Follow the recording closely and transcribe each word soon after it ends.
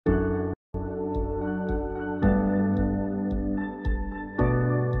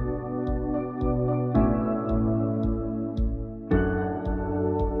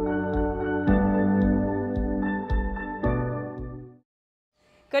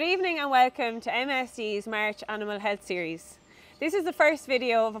Good evening and welcome to MSD's March Animal Health series. This is the first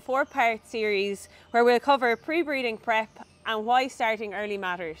video of a 4-part series where we'll cover pre-breeding prep and why starting early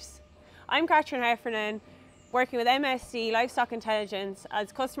matters. I'm Heffernan, working with MSD Livestock Intelligence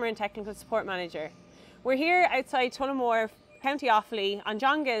as Customer and Technical Support Manager. We're here outside Tullamore, County Offaly on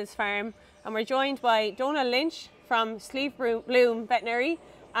John Gill's farm, and we're joined by Donal Lynch from Sleeve Bloom Veterinary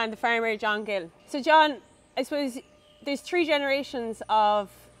and the farmer John Gill. So John, I suppose there's 3 generations of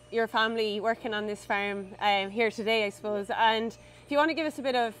your family working on this farm here today, I suppose, and if you want to give us a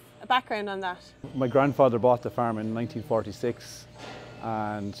bit of a background on that. My grandfather bought the farm in 1946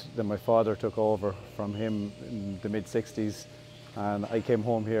 and then my father took over from him in the mid-60s, and I came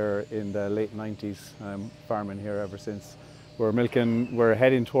home here in the late 90s. I'm farming here ever since. We're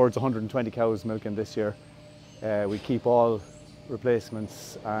heading towards 120 cows milking this year. We keep all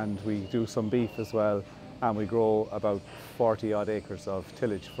replacements and we do some beef as well. And we grow about 40 odd acres of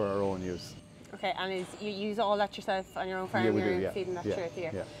tillage for our own use. Okay, and you use all that yourself on your own farm? Yeah, we do, yeah. Feeding that throughout the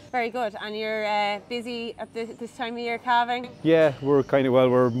year? Yeah. Very good. And you're busy at this time of year calving? Yeah, we're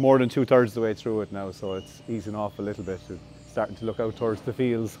more than 2/3 of the way through it now, so it's easing off a little bit. We're starting to look out towards the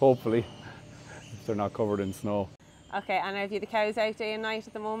fields, hopefully, if they're not covered in snow. Okay, and have you the cows out day and night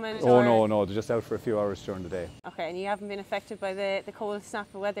at the moment? Oh, no, they're just out for a few hours during the day. Okay, and you haven't been affected by the cold snap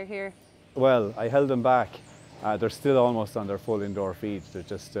of weather here? Well, I held them back. They're still almost on their full indoor feed. They're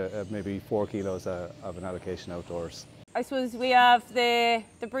just maybe 4 kilos of an allocation outdoors. I suppose we have the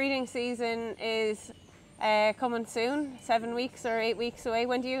breeding season is coming soon, 7 weeks or 8 weeks away.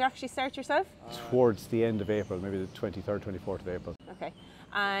 When do you actually start yourself? Towards the end of April, maybe the 23rd, 24th of April. Okay,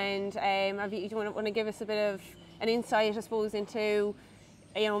 and do you want to give us a bit of an insight, I suppose, into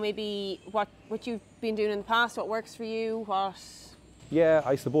maybe what you've been doing in the past, what works for you, what? Yeah,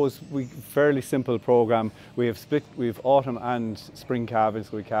 I suppose fairly simple program. We've autumn and spring calving,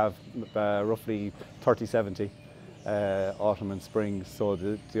 so we calve roughly 30-70 autumn and spring. So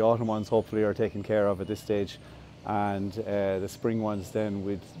the autumn ones hopefully are taken care of at this stage, and the spring ones then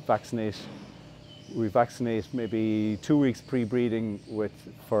we vaccinate maybe 2 weeks pre-breeding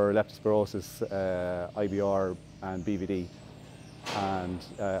for leptospirosis, IBR and BVD. And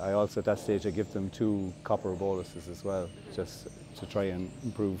I also at that stage I give them 2 copper boluses as well, just to try and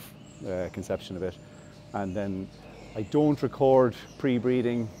improve conception a bit. And then I don't record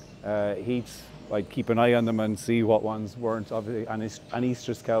pre-breeding heats. I keep an eye on them and see what ones weren't, obviously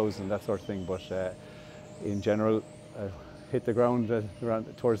anestrus cows and that sort of thing, but in general hit the ground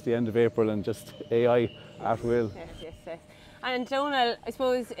towards the end of April and just AI at will. Yes. And Donal, I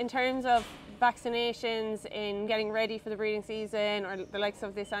suppose in terms of vaccinations in getting ready for the breeding season, or the likes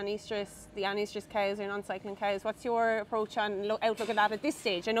of the anestrus cows or non-cycling cows, what's your approach and outlook at that at this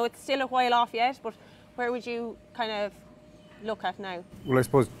stage? I know it's still a while off yet, but where would you kind of look at now? Well, I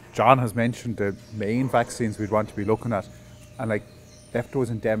suppose John has mentioned the main vaccines we'd want to be looking at, and like lepto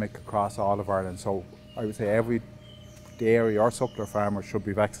is endemic across all of Ireland, so I would say every dairy or suckler farmer should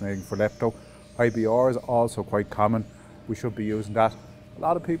be vaccinating for lepto. IBR is also quite common. We should be using that. A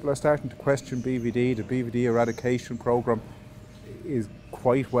lot of people are starting to question BVD. The BVD eradication programme is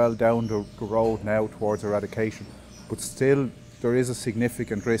quite well down the road now towards eradication, but still there is a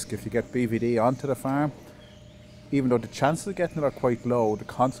significant risk if you get BVD onto the farm. Even though the chances of getting it are quite low, the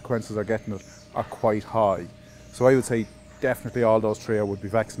consequences of getting it are quite high. So I would say definitely all those 3 I would be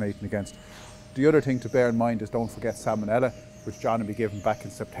vaccinating against. The other thing to bear in mind is don't forget salmonella, which John will be given back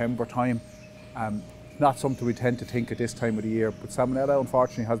in September time. Not something we tend to think at this time of the year, but salmonella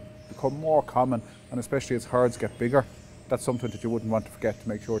unfortunately has become more common, and especially as herds get bigger, that's something that you wouldn't want to forget to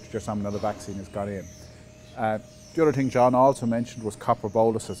make sure that your salmonella vaccine has got in. The other thing John also mentioned was copper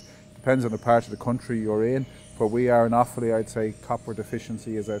boluses. Depends on the part of the country you're in, but we are in Offaly, I'd say copper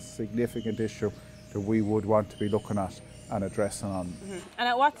deficiency is a significant issue that we would want to be looking at and addressing on. Mm-hmm. And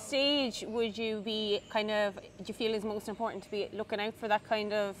at what stage would you be do you feel is most important to be looking out for that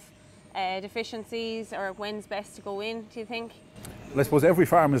kind of deficiencies, or when's best to go in, do you think? Well, I suppose every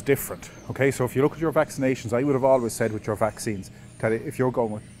farm is different. Okay, so if you look at your vaccinations, I would have always said with your vaccines that if you're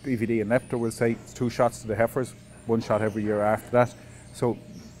going with BVD and lepto, we'll say it's 2 shots to the heifers, 1 shot every year after that. So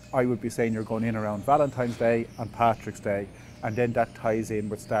I would be saying you're going in around Valentine's Day and Patrick's Day, and then that ties in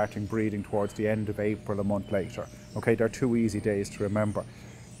with starting breeding towards the end of April, a month later. Okay, they're 2 easy days to remember.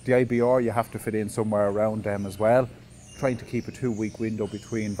 The IBR you have to fit in somewhere around them as well, trying to keep a 2-week window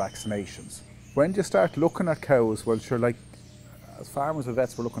between vaccinations. When do you start looking at cows? Well, sure, like as farmers and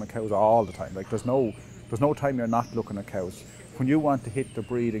vets, we're looking at cows all the time. Like there's no time you're not looking at cows. When you want to hit the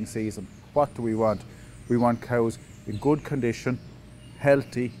breeding season, what do we want? We want cows in good condition,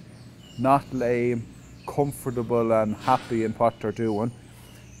 healthy, not lame, comfortable and happy in what they're doing.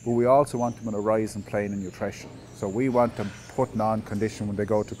 but we also want them on a rise and playing in nutrition. So we want them putting on condition when they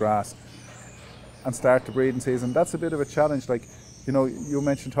go to grass and start the breeding season. That's a bit of a challenge. Like, you know, you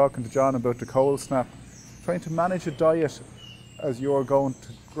mentioned talking to John about the cold snap, trying to manage a diet as you're going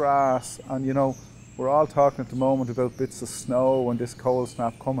to grass, and you know, we're all talking at the moment about bits of snow and this cold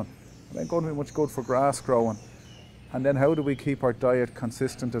snap coming. It ain't going to be much good for grass growing. And then how do we keep our diet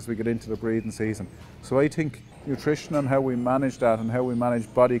consistent as we get into the breeding season? So I think nutrition and how we manage that and how we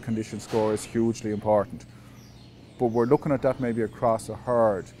manage body condition score is hugely important. But we're looking at that maybe across a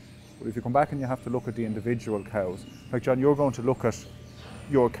herd. But if you come back and you have to look at the individual cows, like John, you're going to look at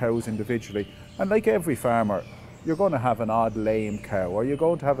your cows individually. And like every farmer, you're going to have an odd lame cow, or you're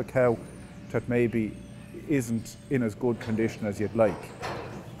going to have a cow that maybe isn't in as good condition as you'd like.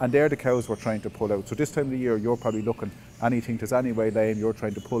 And they're the cows we're trying to pull out. So this time of the year, you're probably looking, anything that's any way lame, you're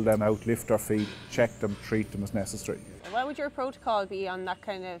trying to pull them out, lift their feet, check them, treat them as necessary. What would your protocol be on that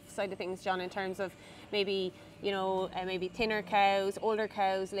kind of side of things, John, in terms of maybe, you know, maybe thinner cows, older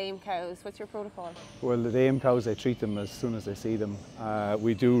cows, lame cows? What's your protocol? Well, the lame cows, I treat them as soon as I see them.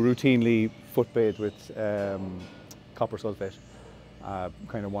 We do routinely foot bathe with copper sulfate,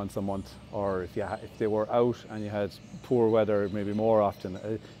 kind of once a month, or if they were out and you had poor weather, maybe more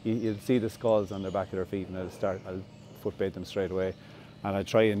often, you'd see the skulls on the back of their feet, and I'll foot bathe them straight away, and I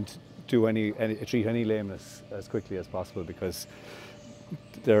try and do treat any lameness as quickly as possible, because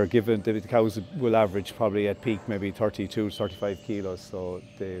they're given, the cows will average probably at peak maybe 32, 35 kilos, so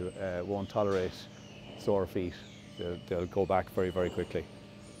they won't tolerate sore feet. They'll go back very, very quickly.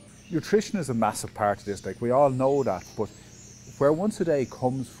 Nutrition is a massive part of this, like we all know that, but where once a day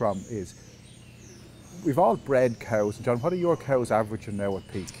comes from is, we've all bred cows. John, what are your cows averaging now at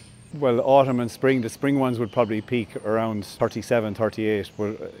peak? Well, autumn and spring, the spring ones would probably peak around 37, 38,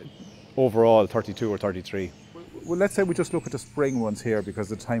 but overall 32 or 33. Well, let's say we just look at the spring ones here because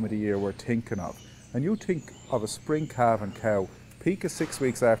the time of the year we're thinking of. And you think of a spring calving cow, peak is 6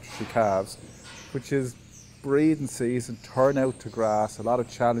 weeks after she calves, which is breeding season, turn out to grass, a lot of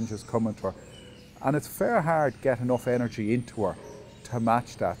challenges coming to her. And it's fair hard to get enough energy into her to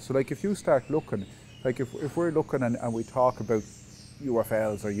match that. So like if you start looking, like if we're looking and we talk about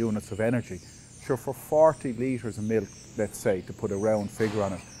UFLs or units of energy, sure, for 40 litres of milk, let's say, to put a round figure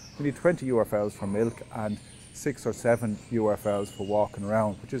on it, we need 20 UFLs for milk and 6 or 7 UFLs for walking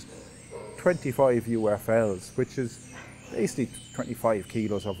around, which is 25 UFLs, which is basically 25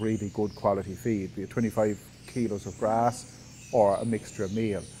 kilos of really good quality feed, be it 25 kilos of grass or a mixture of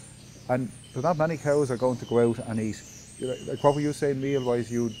meal. And there's not many cows are going to go out and eat. Like what were you saying meal-wise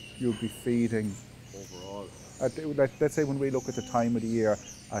you'd be feeding? Overall? Let's say when we look at the time of the year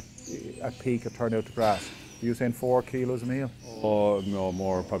at peak at turn out to grass, are you saying 4 kilos a meal? Oh, no,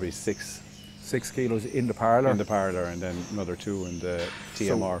 more, probably 6. 6 kilos in the parlour? In the parlour, and then another 2 in the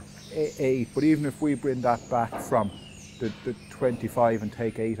TMR. So 8, but even if we bring that back from the 25 and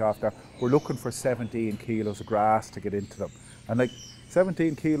take 8 off there, we're looking for 17 kilos of grass to get into them. And like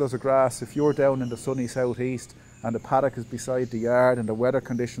 17 kilos of grass, if you're down in the sunny southeast and the paddock is beside the yard and the weather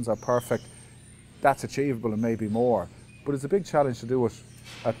conditions are perfect, that's achievable and maybe more. But it's a big challenge to do it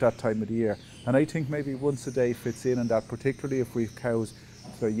at that time of the year. And I think maybe once a day fits in that, particularly if we've cows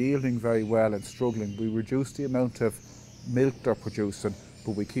that are yielding very well and struggling. We reduce the amount of milk they're producing,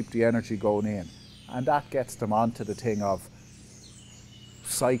 but we keep the energy going in. And that gets them onto the thing of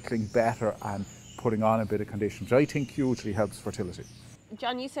cycling better and putting on a bit of condition, which I think hugely helps fertility.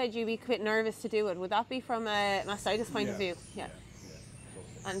 John, you said you'd be quite nervous to do it. Would that be from a mastitis point of view? Yeah.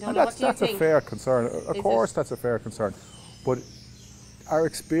 And Donal, what do you think? That's a fair concern. Of course, that's a fair concern. But our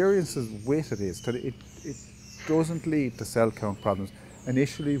experiences with it is that it doesn't lead to cell count problems.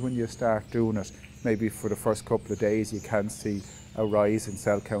 Initially, when you start doing it, maybe for the first couple of days, you can see a rise in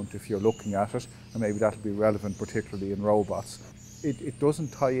cell count if you're looking at it, and maybe that'll be relevant, particularly in robots. It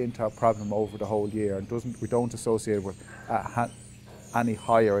doesn't tie into a problem over the whole year, and we don't associate it with any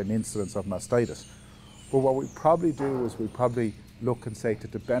higher in incidence of mastitis. But what we probably do is we probably look and say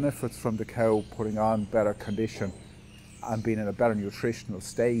that the benefits from the cow putting on better condition and being in a better nutritional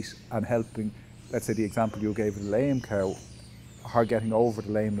state and helping, let's say the example you gave of the lame cow, her getting over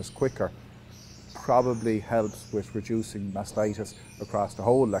the lameness quicker, probably helps with reducing mastitis across the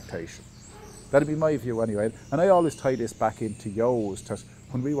whole lactation. That'd be my view anyway. And I always tie this back into yos, that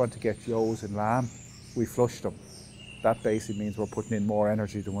when we want to get yos in lamb, we flush them. That basically means we're putting in more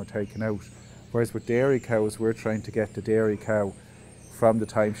energy than we're taking out. Whereas with dairy cows, we're trying to get the dairy cow from the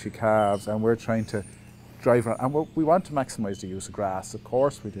time she calves, and we're trying to drive her on. And we want to maximise the use of grass, of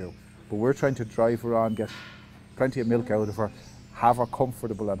course we do, but we're trying to drive her on, get plenty of milk out of her, have her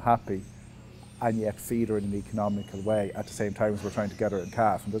comfortable and happy, and yet feed her in an economical way at the same time as we're trying to get her in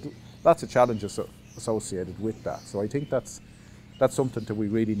calf. And there's lots of challenges associated with that. So I think that's something that we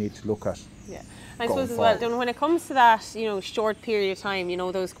really need to look at. Yeah, I suppose as well, Donal, when it comes to that, short period of time,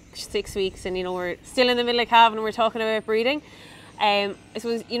 those 6 weeks, and we're still in the middle of calving and we're talking about breeding. I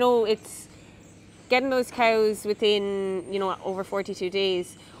suppose it's getting those cows within over 42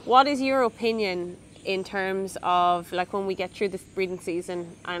 days. What is your opinion in terms of like when we get through this breeding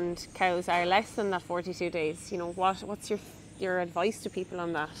season and cows are less than that 42 days? What's your advice to people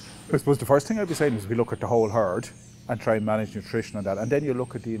on that? I suppose the first thing I'd be saying is we look at the whole herd and try and manage nutrition on that, and then you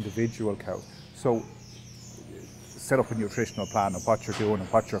look at the individual cows. So set up a nutritional plan of what you're doing and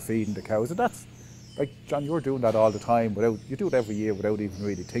what you're feeding the cows, and that's like, John, you're doing that all the time, you do it every year without even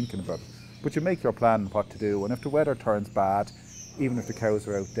really thinking about it. But you make your plan what to do, and if the weather turns bad, even if the cows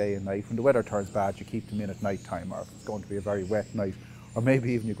are out day and night, when the weather turns bad, you keep them in at night time, or if it's going to be a very wet night, or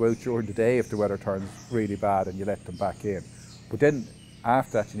maybe even you go out during the day if the weather turns really bad and you let them back in. But then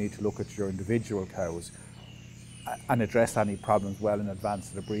after that, you need to look at your individual cows and address any problems well in advance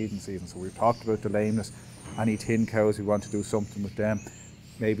of the breeding season. So we've talked about the lameness, any thin cows, we want to do something with them.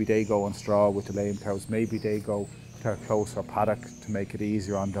 Maybe they go on straw with the lame cows, maybe they go to a closer paddock to make it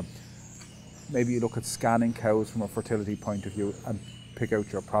easier on them. Maybe you look at scanning cows from a fertility point of view and pick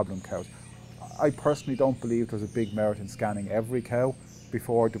out your problem cows. I personally don't believe there's a big merit in scanning every cow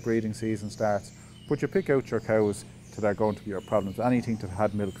before the breeding season starts, but you pick out your cows that are going to be your problems. Anything that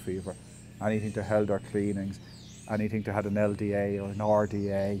had milk fever, anything that held their cleanings, anything that had an LDA or an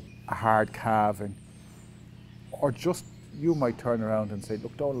RDA, a hard calving, or just you might turn around and say,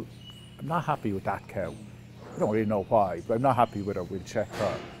 look, Donal, I'm not happy with that cow. I don't really know why, but I'm not happy with her, we'll check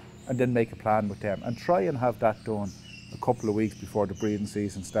her. And then make a plan with them and try and have that done a couple of weeks before the breeding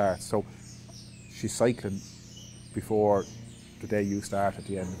season starts. So she's cycling before the day you start at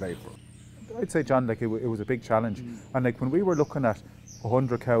the end of April. I'd say, John, like it was a big challenge. And like when we were looking at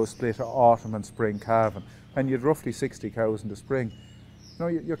 100 cows split autumn and spring calving, and you had roughly 60 cows in the spring,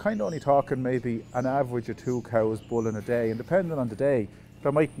 you're kind of only talking maybe an average of 2 cows bulling a day, and depending on the day,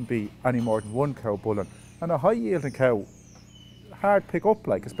 there mightn't be any more than 1 cow bulling. And a high yielding cow, hard pick up,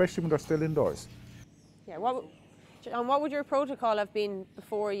 like, especially when they're still indoors. Yeah, what would your protocol have been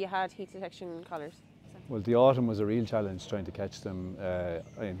before you had heat detection collars? Well, the autumn was a real challenge trying to catch them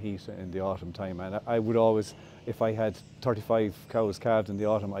in heat in the autumn time, and I would always, if I had 35 cows calved in the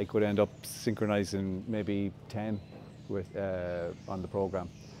autumn, I could end up synchronising maybe 10 with on the programme,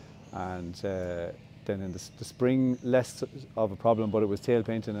 and then in the spring less of a problem, but it was tail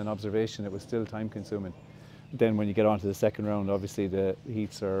painting and observation. It was still time consuming. Then when you get on to the second round, obviously the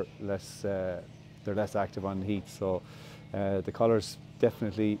heats are less, they're less active on heat, so the collars,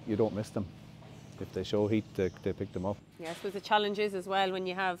 definitely you don't miss them. If they show heat, they pick them up. Yeah, I suppose the challenge is as well when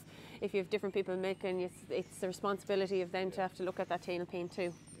if you have different people milking, it's the responsibility of them to have to look at that tail paint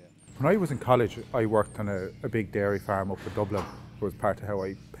too. When I was in college, I worked on a big dairy farm up in Dublin. It was part of how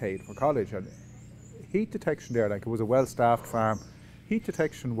I paid for college, and heat detection there, like, it was a well-staffed farm. Heat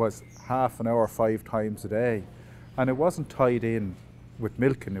detection was half an hour, 5 times a day, and it wasn't tied in with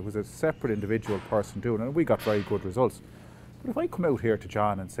milking. It was a separate individual person doing it, and we got very good results. But if I come out here to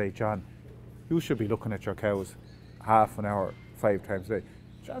John and say, John, you should be looking at your cows half an hour, 5 times a day,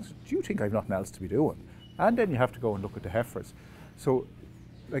 John, do you think I've nothing else to be doing? And then you have to go and look at the heifers. So,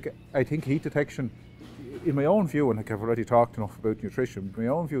 like, I think heat detection, in my own view, and like I've already talked enough about nutrition, in my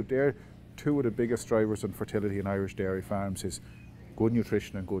own view, they're 2 of the biggest drivers in fertility in Irish dairy farms is good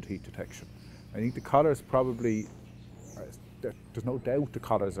nutrition and good heat detection. I think the collars probably, there's no doubt the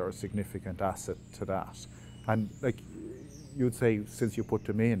collars are a significant asset to that. And like you'd say, since you put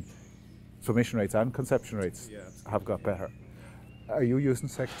them in, submission rates and conception rates have got better. Are you using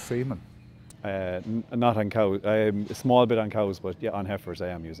sex semen? Not on cows, a small bit on cows, but yeah, on heifers I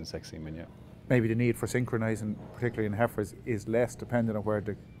am using sex semen, yeah. Maybe the need for synchronising, particularly in heifers, is less depending on where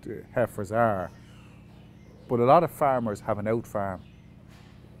the heifers are. But a lot of farmers have an out farm,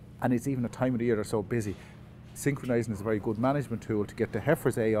 and it's even a time of the year they're so busy. Synchronising is a very good management tool to get the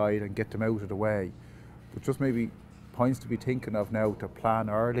heifers AI'd and get them out of the way. But just maybe points to be thinking of now to plan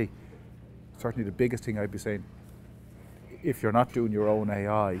early. Certainly the biggest thing I'd be saying, if you're not doing your own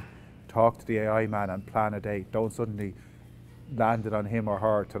AI, talk to the AI man and plan a date. Don't suddenly land it on him or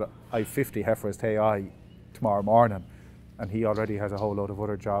her to I have 50 heifers to AI tomorrow morning, and he already has a whole load of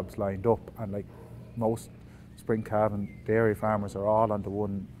other jobs lined up. And like most spring calving dairy farmers are all on the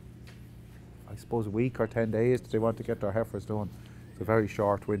one, I suppose, a week or 10 days that they want to get their heifers done. It's a very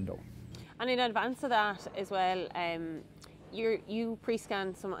short window. And in advance of that as well, you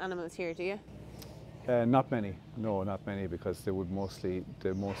pre-scan some animals here, do you? Not many, no, not many, because they mostly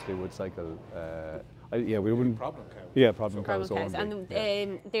would cycle. Yeah, we wouldn't. Problem cow. Yeah, problem cows Problem cows. only.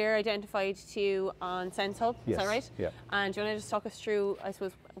 And they're identified to you on Sense Hub, is that Yes, right? yeah. And do you want to just talk us through, I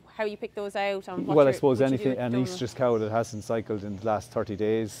suppose, how you pick those out and what Well, I you're- suppose what you do anything, with an them? estrus cow that hasn't cycled in the last 30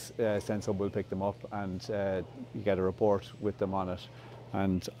 days, Sense Hub will pick them up, and you get a report with them on it,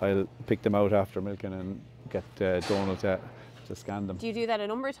 and I'll pick them out after milking and get Donal to scan them. Do you do that a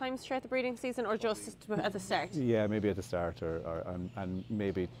number of times throughout the breeding season, or just at the start? Yeah, maybe at the start, and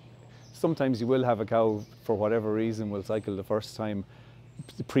maybe sometimes you will have a cow for whatever reason will cycle the first time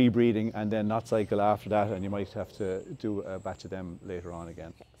pre-breeding and then not cycle after that, and you might have to do a batch of them later on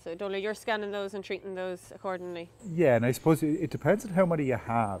again. So Donal, you're scanning those and treating those accordingly. Yeah, and I suppose it depends on how many you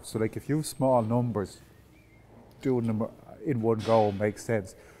have. So like if you have small numbers, doing them in one go makes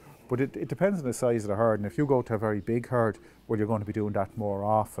sense. But it depends on the size of the herd, and if you go to a very big herd, well, you're going to be doing that more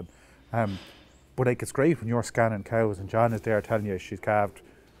often. But like it's great when you're scanning cows and John is there telling you she's calved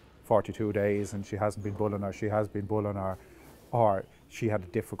 42 days and she hasn't been bulling, or she has been bulling, or she had a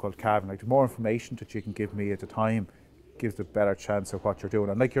difficult calving. Like the more information that you can give me at the time gives a better chance of what you're doing.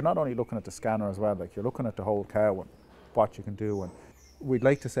 And like you're not only looking at the scanner as well, like you're looking at the whole cow and what you can do. And we'd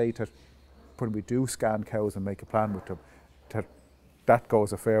like to say that when we do scan cows and make a plan with them, that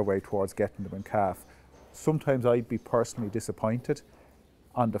goes a fair way towards getting them in calf. Sometimes I'd be personally disappointed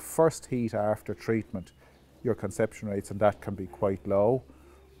on the first heat after treatment. Your conception rates and that can be quite low,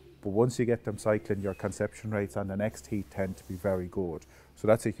 but once you get them cycling, your conception rates on the next heat tend to be very good. So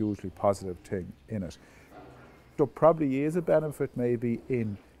that's a hugely positive thing in it. There probably is a benefit maybe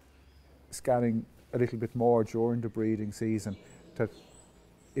in scanning a little bit more during the breeding season, that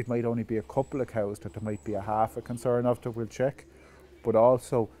it might only be a couple of cows that there might be a half a concern of that we'll check, but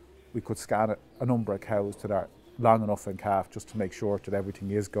also we could scan a number of cows that are long enough in calf just to make sure that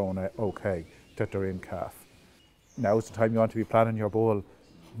everything is going okay, that they're in calf. Now's the time you want to be planning your bull,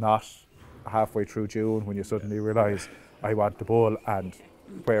 not halfway through June when you suddenly realise I want the bull and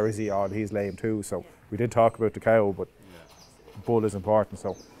where is he? Oh, he's lame too. So we did talk about the cow, but bull is important.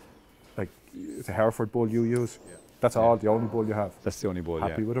 So like it's a Hereford bull you use. That's all, the only bull you have. That's the only bull.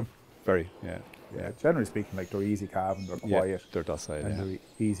 Happy with him? Very, yeah. Generally speaking, like they're easy calving, they're quiet, they're docile, and they're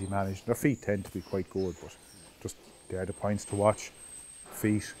easy managed. Their feet tend to be quite good, but just they're the points to watch.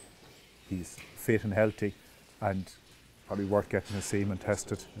 Feet, he's fit and healthy, and probably worth getting his semen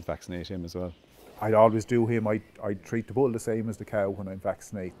tested. And vaccinate him as well. I'd always do him. I'd treat the bull the same as the cow when I'm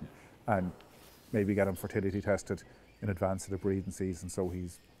vaccinating, and maybe get him fertility tested in advance of the breeding season, so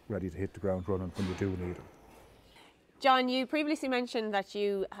he's ready to hit the ground running when you do need him. John, you previously mentioned that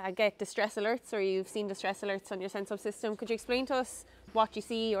you get distress alerts, or you've seen distress alerts on your Sense Hub system. Could you explain to us what you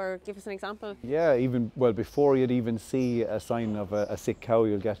see, or give us an example? Yeah, before you'd even see a sign of a sick cow,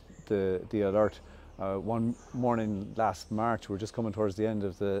 you'll get the alert. One morning last March, we were just coming towards the end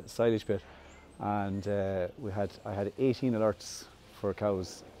of the silage pit, and I had 18 alerts for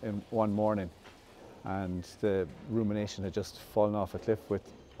cows in one morning, and the rumination had just fallen off a cliff. With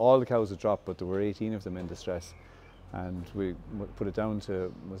all the cows had dropped, but there were 18 of them in distress. And we put it down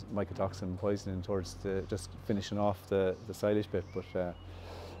to mycotoxin poisoning towards just finishing off the silage bit. But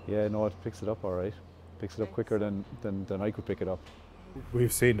yeah, no, it picks it up all right. Picks it up quicker than I could pick it up.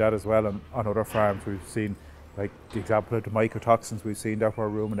 We've seen that as well on other farms. We've seen, like the example of the mycotoxins, we've seen that where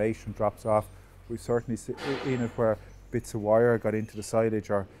rumination drops off. We've certainly seen it where bits of wire got into the silage,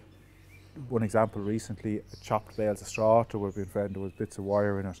 or one example recently, chopped bales of straw that were being fed, there was bits of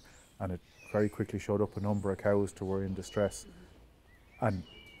wire in it, and it very quickly showed up a number of cows that were in distress. And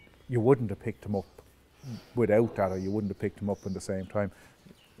you wouldn't have picked them up without that, or you wouldn't have picked them up at the same time.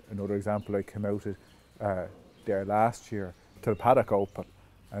 Another example, I came out there last year to the paddock open,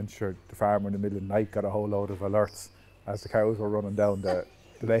 and sure, the farmer in the middle of the night got a whole load of alerts as the cows were running down the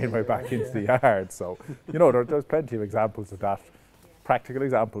lane right back into the yard. So, you know, there's plenty of examples of that. Practical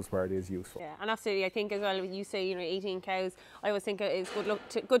examples where it is useful. Yeah, and absolutely. I think as well, you say 18 cows. I always think it's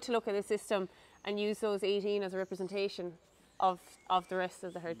good to look at the system and use those 18 as a representation of the rest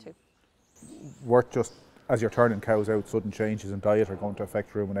of the herd too. Worth just as you're turning cows out, sudden changes in diet are going to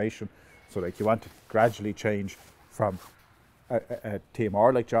affect rumination. So like you want to gradually change from a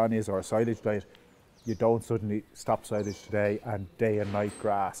TMR like John is, or a silage diet. You don't suddenly stop silage today and day and night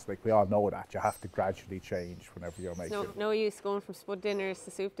grass. Like we all know that. You have to gradually change whenever you're making it. No use going from spud dinners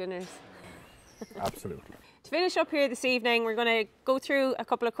to soup dinners. Absolutely. To finish up here this evening, we're going to go through a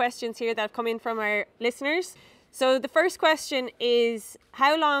couple of questions here that have come in from our listeners. So the first question is,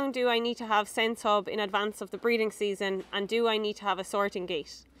 how long do I need to have Sense Hub in advance of the breeding season, and do I need to have a sorting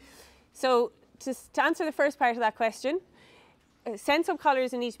gate? So to answer the first part of that question, sense-up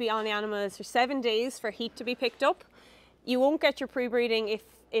collars need to be on the animals for 7 days for heat to be picked up. You won't get your pre-breeding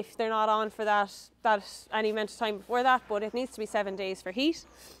if they're not on for that any amount of time before that, but it needs to be 7 days for heat.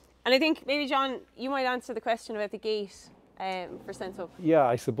 And I think maybe, John, you might answer the question about the gate for sense-up. Yeah,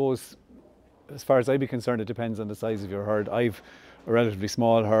 I suppose as far as I'd be concerned, it depends on the size of your herd. I've a relatively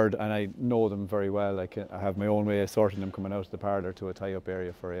small herd and I know them very well. I have my own way of sorting them coming out of the parlour to a tie-up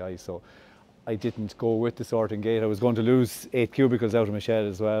area for AI, so I didn't go with the sorting gate. I was going to lose 8 cubicles out of my shed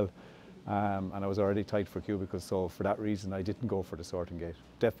as well, and I was already tight for cubicles, so for that reason I didn't go for the sorting gate.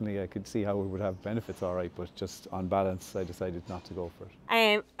 Definitely I could see how it would have benefits all right, but just on balance I decided not to go for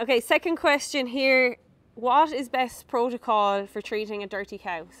it. Okay, second question here. What is best protocol for treating a dirty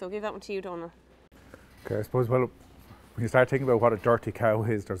cow? So I'll give that one to you, Donal. Okay, I suppose, well, when you start thinking about what a dirty cow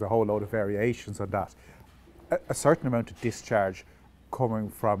is, there's a whole load of variations on that. A certain amount of discharge coming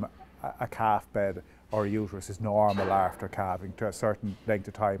from a calf bed or a uterus is normal after calving to a certain length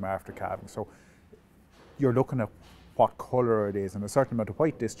of time after calving. So you're looking at what colour it is, and a certain amount of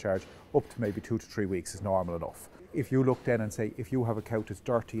white discharge up to maybe 2 to 3 weeks is normal enough. If you look then and say, if you have a cow that's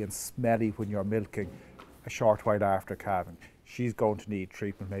dirty and smelly when you're milking a short while after calving, she's going to need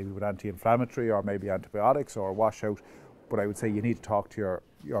treatment maybe with anti-inflammatory or maybe antibiotics or a washout, but I would say you need to talk to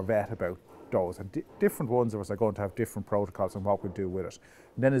your vet about those. And different ones of us are going to have different protocols on what we do with it.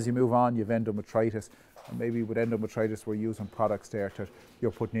 And then as you move on, you have endometritis, and maybe with endometritis we're using products there that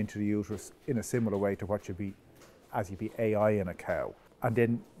you're putting into the uterus in a similar way to what you'd be AI in a cow. And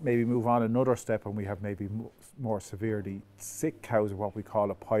then maybe move on another step and we have maybe more severely sick cows, what we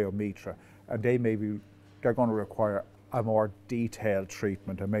call a pyometra, and they're going to require a more detailed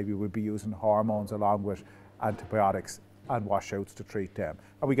treatment, and maybe we'll be using hormones along with antibiotics and washouts to treat them.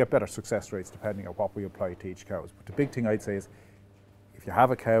 And we get better success rates depending on what we apply to each cow. But the big thing I'd say is, if you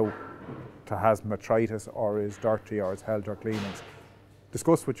have a cow that has metritis or is dirty or is held or cleanings,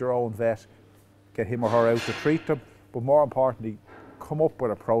 discuss with your own vet, get him or her out to treat them, but more importantly, come up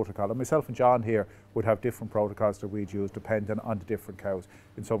with a protocol. And myself and John here would have different protocols that we'd use depending on the different cows.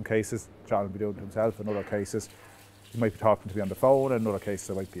 In some cases, John will be doing it himself. In other cases, he might be talking to me on the phone, and in other cases,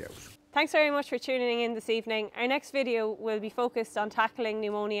 I might be out. Thanks very much for tuning in this evening. Our next video will be focused on tackling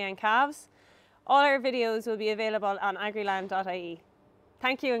pneumonia in calves. All our videos will be available on agriland.ie.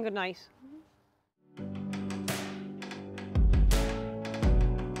 Thank you and good night.